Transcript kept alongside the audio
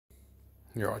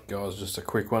Alright guys, just a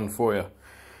quick one for you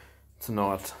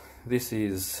tonight. This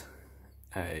is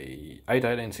a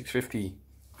 818-650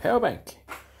 power bank.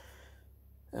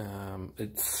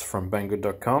 It's from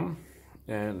Banggood.com,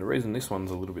 and the reason this one's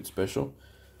a little bit special,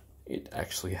 it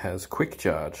actually has quick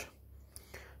charge.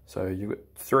 So you've got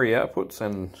 3 outputs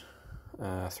and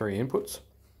 3 inputs.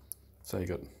 So you've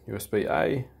got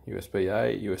USB-A,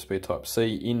 USB-A, USB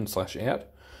Type-C in/out.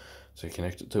 So you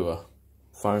connect it to a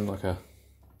phone like a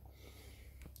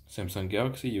Samsung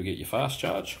Galaxy, you'll get your fast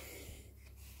charge.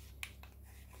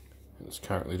 It's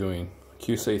currently doing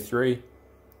QC3,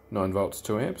 9 volts,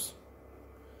 2 amps.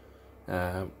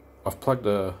 I've plugged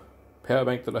a power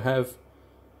bank that I have.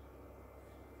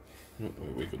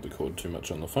 We got the cord too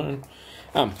much on the phone.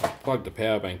 Plugged the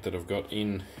power bank that I've got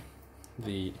in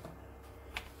the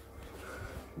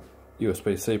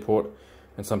USB-C port,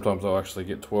 and sometimes I'll actually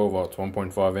get 12 volts,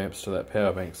 1.5 amps to that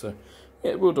power bank. So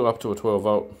yeah, it will do up to a 12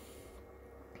 volt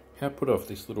output off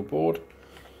this little board.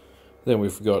 Then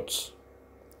we've got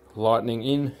lightning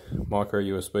in, micro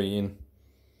USB in.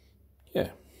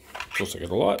 Yeah, also got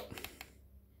a light.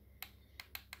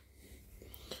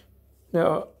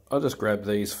 Now I just grabbed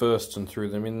these first and threw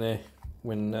them in there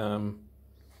when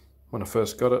I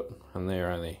first got it, and they're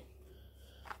only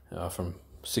from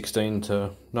 16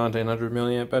 to 1900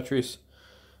 milliamp batteries.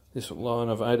 This line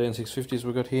of 18650s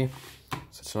we've got here.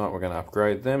 So tonight we're going to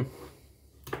upgrade them.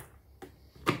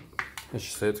 As you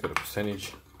see, it's got a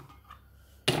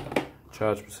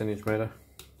charge percentage meter.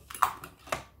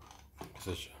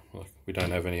 We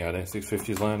don't have any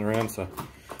 18650s laying around, so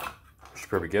we should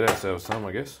probably get ourselves some,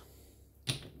 I guess.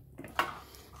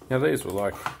 Now these were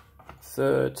like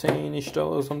 $13-ish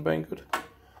on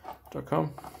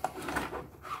Banggood.com,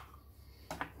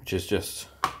 which is just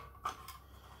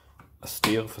a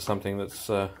steal for something that's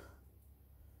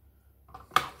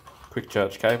quick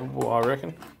charge capable, I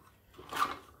reckon.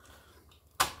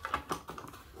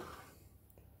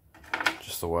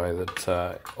 The way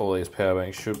that all these power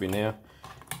banks should be now.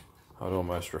 I'd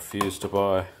almost refuse to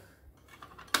buy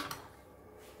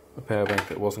a power bank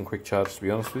that wasn't quick charge, to be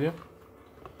honest with you,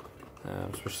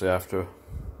 especially after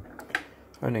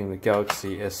owning the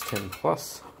Galaxy S10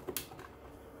 Plus.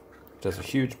 It has a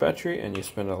huge battery and you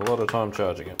spend a lot of time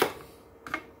charging it.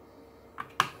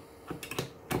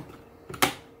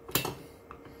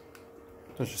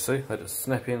 As you see, they just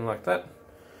snap in like that,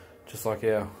 just like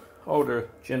our older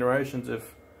generations of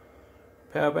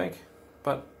power bank.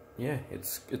 But yeah,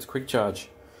 it's quick charge.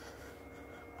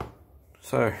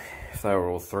 So if they were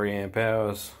all 3 amp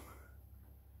hours,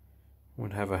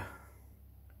 we'd have a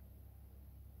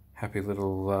happy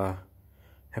little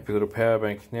power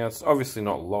bank. Now it's obviously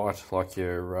not light like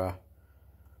your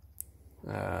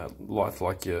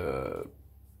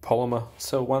polymer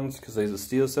cell ones, because these are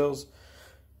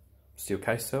steel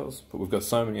case cells, but we've got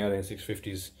so many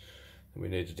 18650s that we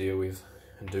need to deal with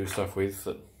and do stuff with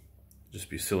that just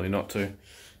be silly not to.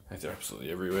 I think they're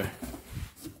absolutely everywhere.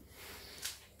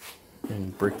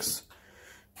 And bricks.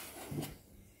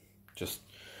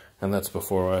 And that's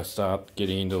before I start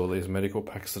getting into all these medical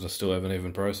packs that I still haven't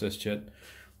even processed yet,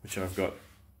 which I've got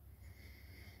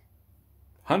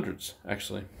hundreds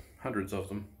of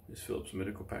them, these Philips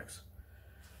medical packs.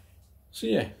 So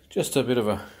yeah, just a bit of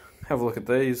a have a look at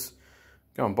these.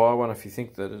 Go and buy one if you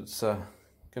think that it's going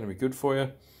to be good for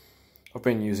you. I've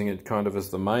been using it kind of as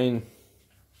the main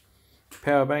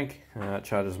power bank. It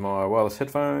charges my wireless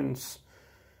headphones,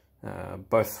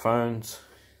 both phones,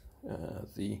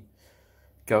 the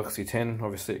Galaxy 10,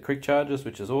 obviously it quick charges,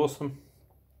 which is awesome.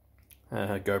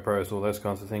 GoPros, all those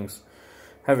kinds of things.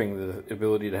 Having the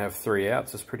ability to have 3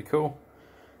 outs is pretty cool.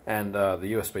 And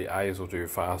the USB-A's will do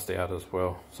fast out as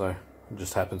well. So it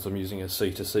just happens I'm using a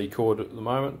C to C cord at the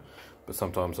moment, but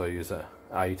sometimes I use a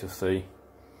A to C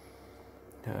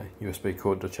USB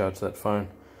cord to charge that phone.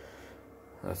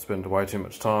 I spend way too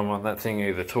much time on that thing,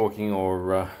 either talking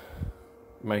or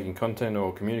making content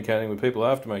or communicating with people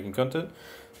after making content.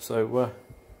 So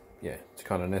yeah, it's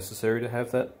kind of necessary to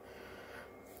have that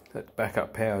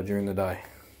backup power during the day.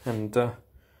 And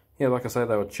yeah, like I say,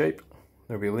 they were cheap.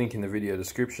 There'll be a link in the video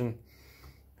description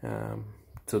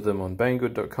to them on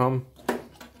Banggood.com. A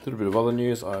little bit of other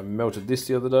news, I melted this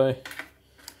the other day.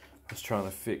 I was trying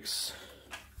to fix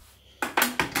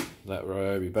that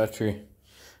Ryobi battery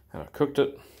and I cooked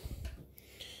it.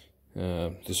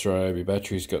 This Ryobi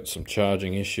battery's got some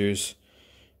charging issues.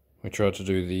 We tried to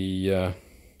do the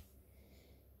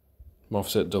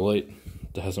offset delete.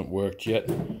 That hasn't worked yet.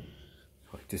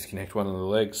 I disconnect one of the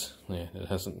legs. Yeah, it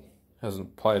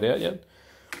hasn't played out yet.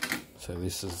 So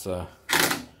this is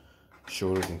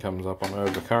shorted and comes up on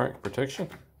overcurrent protection.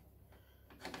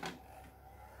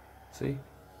 See?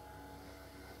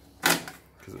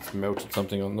 because it's melted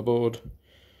something on the board.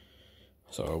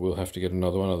 So I will have to get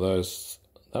another one of those.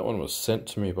 That one was sent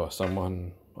to me by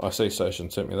someone. IC Station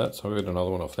sent me that, so I'll get another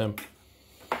one off them.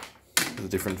 There's a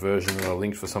different version that I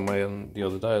linked for somewhere the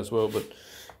other day as well, but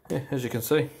yeah, as you can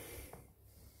see,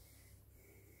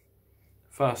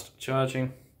 fast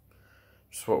charging,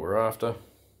 just what we're after,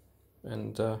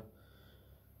 and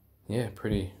yeah,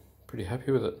 pretty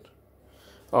happy with it.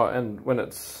 Oh, and when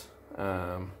it's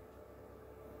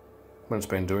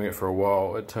been doing it for a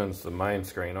while, it turns the main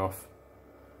screen off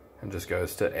and just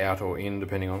goes to out or in,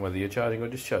 depending on whether you're charging or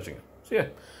discharging it. So yeah,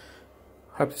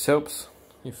 hope this helps.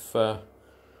 If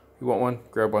you want one,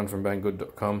 grab one from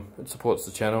banggood.com. It supports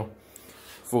the channel.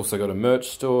 I've also got a merch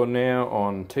store now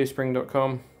on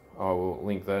teespring.com. I will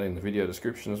link that in the video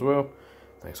description as well.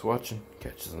 Thanks for watching.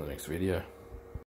 Catch us in the next video.